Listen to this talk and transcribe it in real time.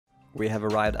we have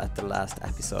arrived at the last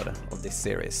episode of this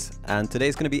series. And today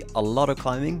is going to be a lot of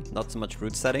climbing, not so much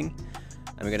route setting.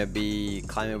 And we're going to be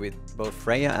climbing with both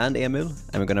Freya and Emil,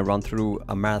 and we're going to run through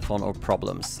a marathon of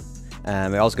problems.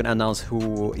 And we're also going to announce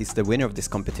who is the winner of this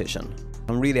competition.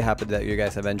 I'm really happy that you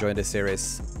guys have enjoyed this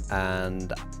series,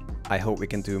 and I hope we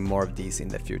can do more of these in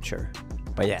the future.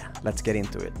 But yeah, let's get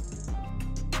into it.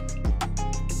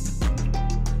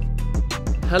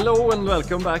 Hello and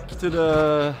welcome back to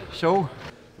the show.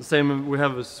 The same, we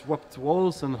have swapped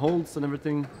walls and holds and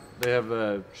everything. They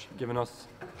have given us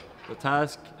the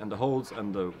task and the holds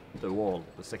and the wall,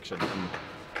 the section. And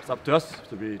it's up to us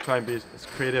to try and be as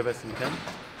creative as we can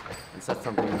and set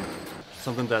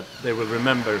something that they will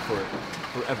remember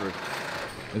forever.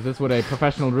 Is this what a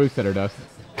professional route setter does?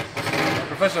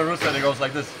 Professional route setter goes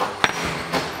like this.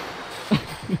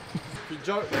 You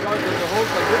jog the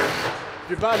holes like this. If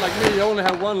you're bad like me, you only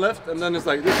have one left, and then it's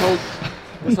like this hole's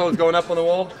going up on the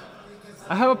wall.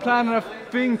 I have a plan, and I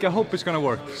hope it's gonna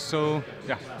work. So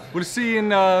yeah, we'll see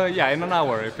in an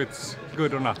hour if it's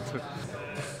good or not.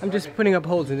 I'm just putting up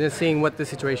holes and just seeing what the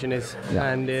situation is,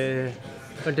 and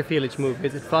trying to feel each move.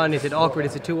 Is it fun? Is it awkward?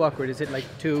 Is it too awkward? Is it like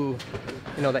too,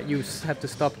 that you have to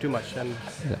stop too much? And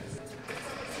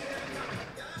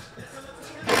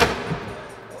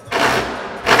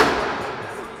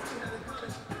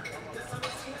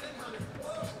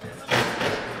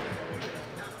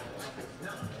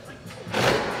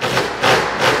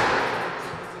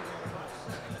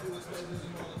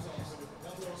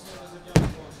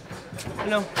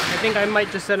I think I might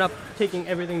just end up taking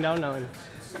everything down now and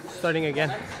starting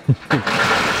again.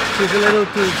 It's a little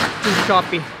too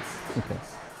choppy. Okay.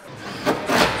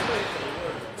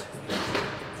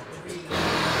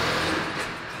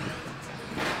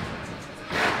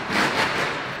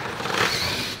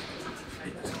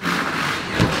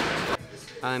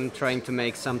 I'm trying to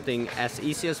make something as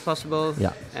easy as possible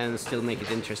and still make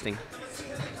it interesting.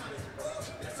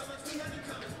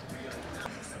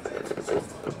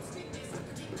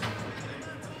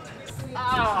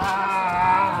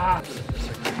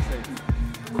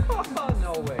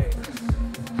 No way.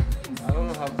 I don't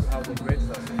know how the grades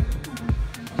are.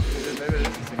 Maybe it is a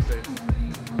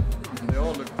 6-8. They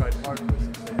all look quite hard for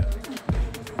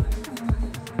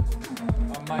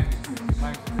 6-8. Mine is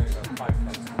 5.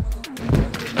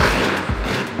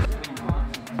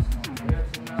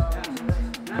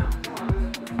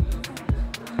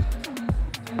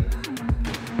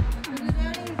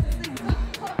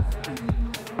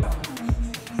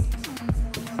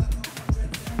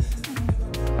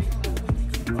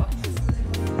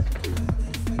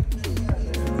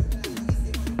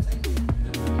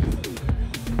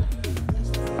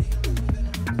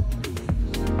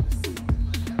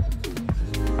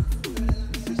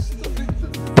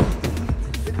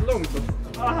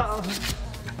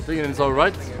 I think it's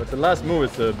alright, but the last move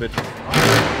is felt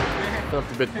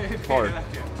a bit hard.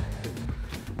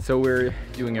 So we're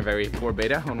doing a very poor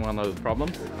beta on one of the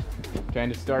problems.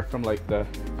 Trying to start from like the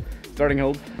starting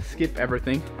hold, skip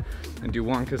everything, and do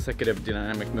one consecutive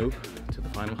dynamic move to the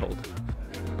final hold.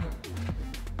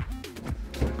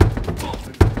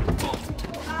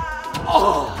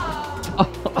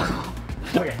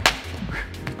 Okay.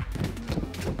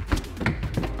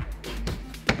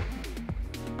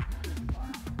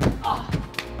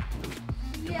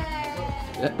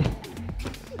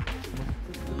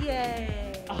 Yay!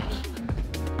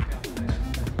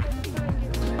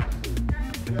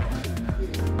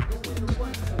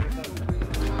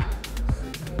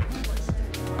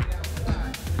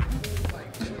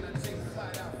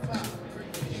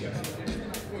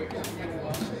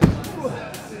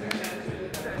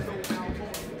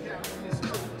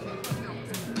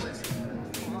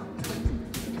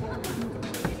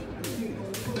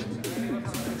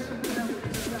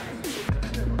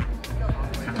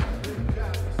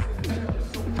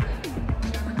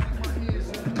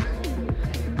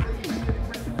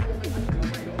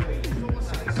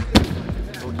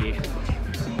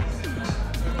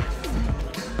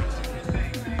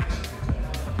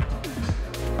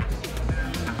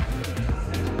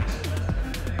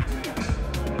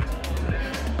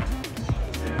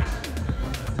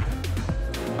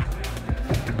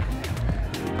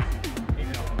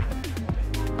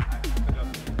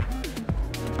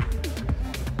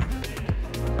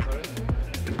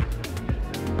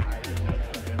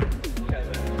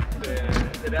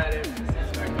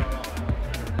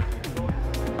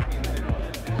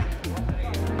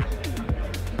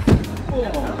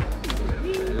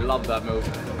 Love that move.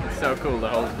 It's so cool, the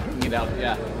whole it out.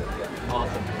 Yeah,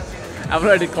 awesome. I've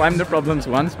already climbed the problems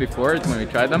once before when we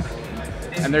tried them,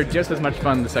 and they're just as much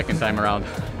fun the second time around.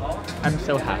 I'm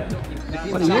so happy.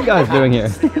 What are you guys doing here?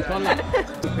 Så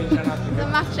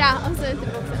matcha och så ut i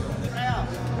boxen.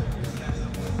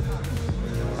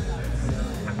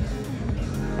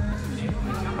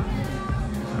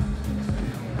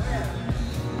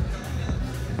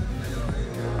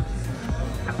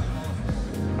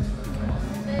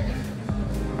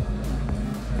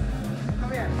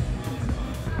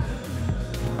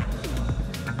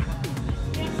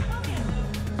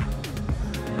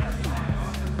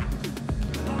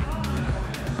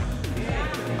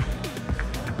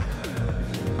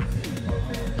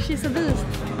 She's a beast.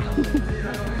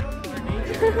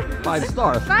 5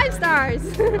 stars. 5 stars.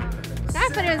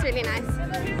 That thought it was really nice.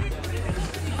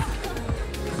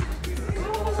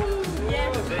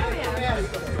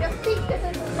 Jag fick det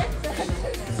för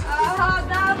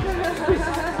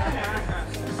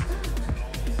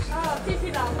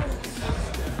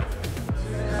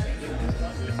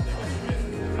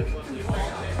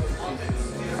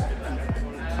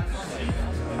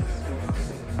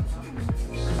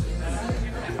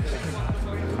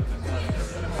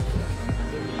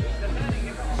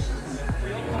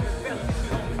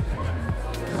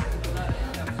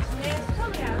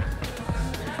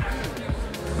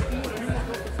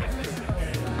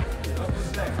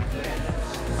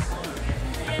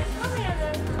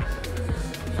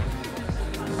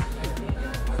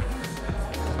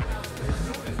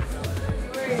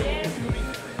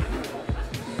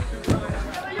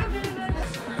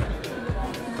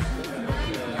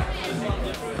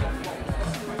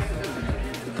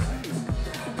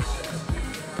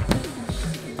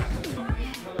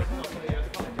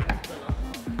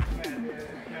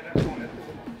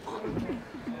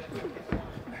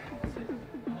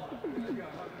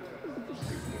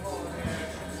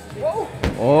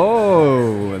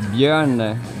Oh,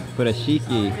 Björn put a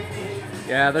cheeky.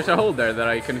 Yeah, there's a hole there that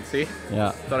I couldn't see.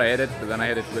 Yeah. Thought I hit it, but then I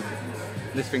hit it with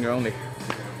this finger only.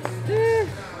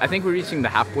 I think we're reaching the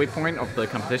halfway point of the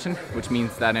competition, which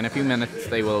means that in a few minutes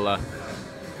they will,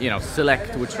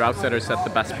 select which route setters set the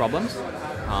best problems.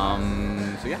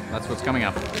 So yeah, that's what's coming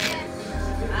up.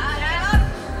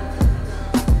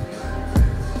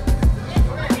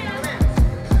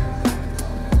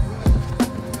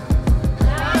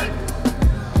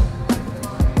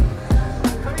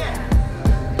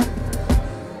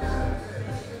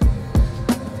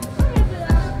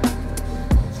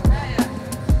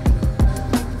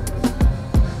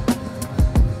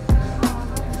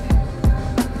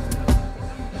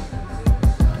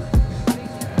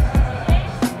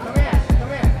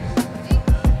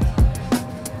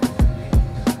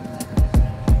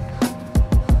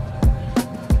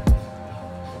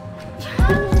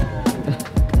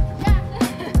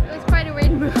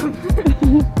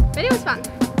 But it was fun.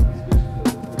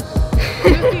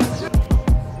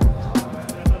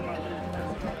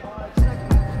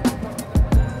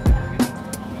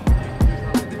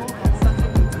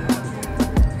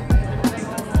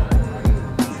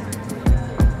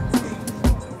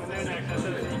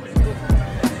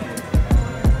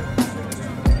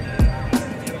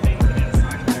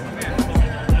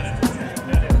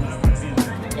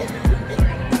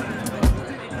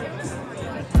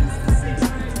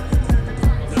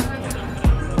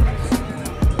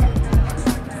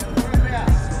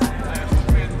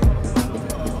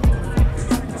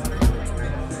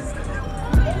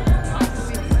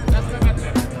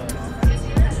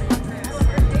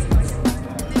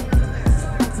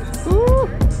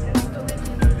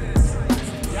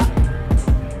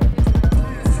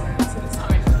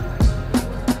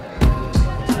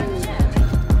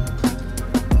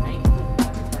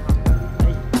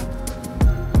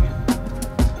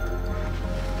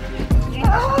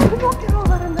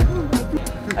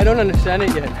 I don't understand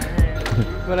it yet,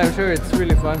 but I'm sure it's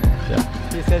really fun. Yeah.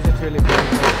 He says it's really fun.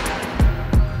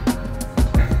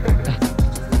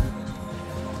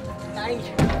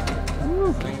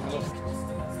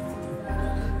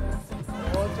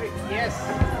 Yes!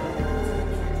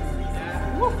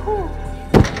 Woohoo!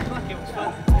 Fuck, it was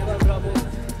fun.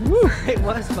 It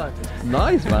was fun.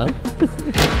 Nice, man.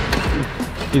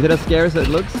 Is it as scary as it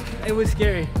looks? It was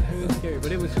scary. It was scary,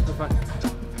 but it was super fun.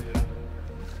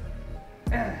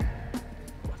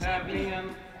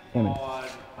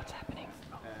 What's happening?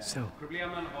 So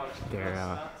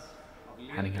they're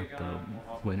handing out the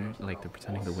winners, like they're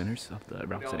presenting the winners of the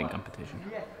route setting competition.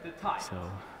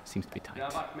 So seems to be tight.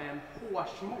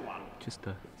 Just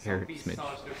a hair smidge.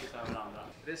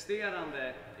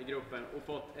 Resterande i gruppen och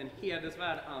fått en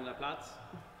hedersvärd andra plats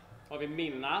har vi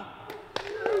Minna.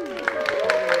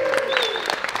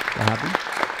 What happened?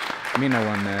 Minna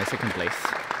won second place.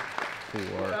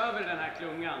 Över den här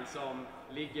klungan som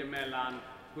ligger mellan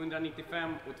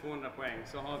 195 och 200 poäng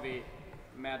så har vi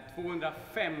med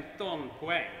 215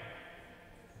 poäng.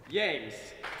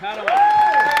 James Carlén.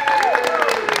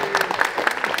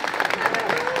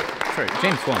 Sorry,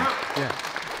 James won. Yeah.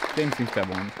 James seems to have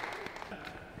won.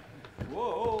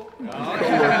 Wow!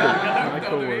 My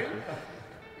co-worker.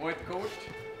 Och ett kort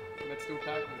med ett stort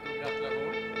tack och grattis.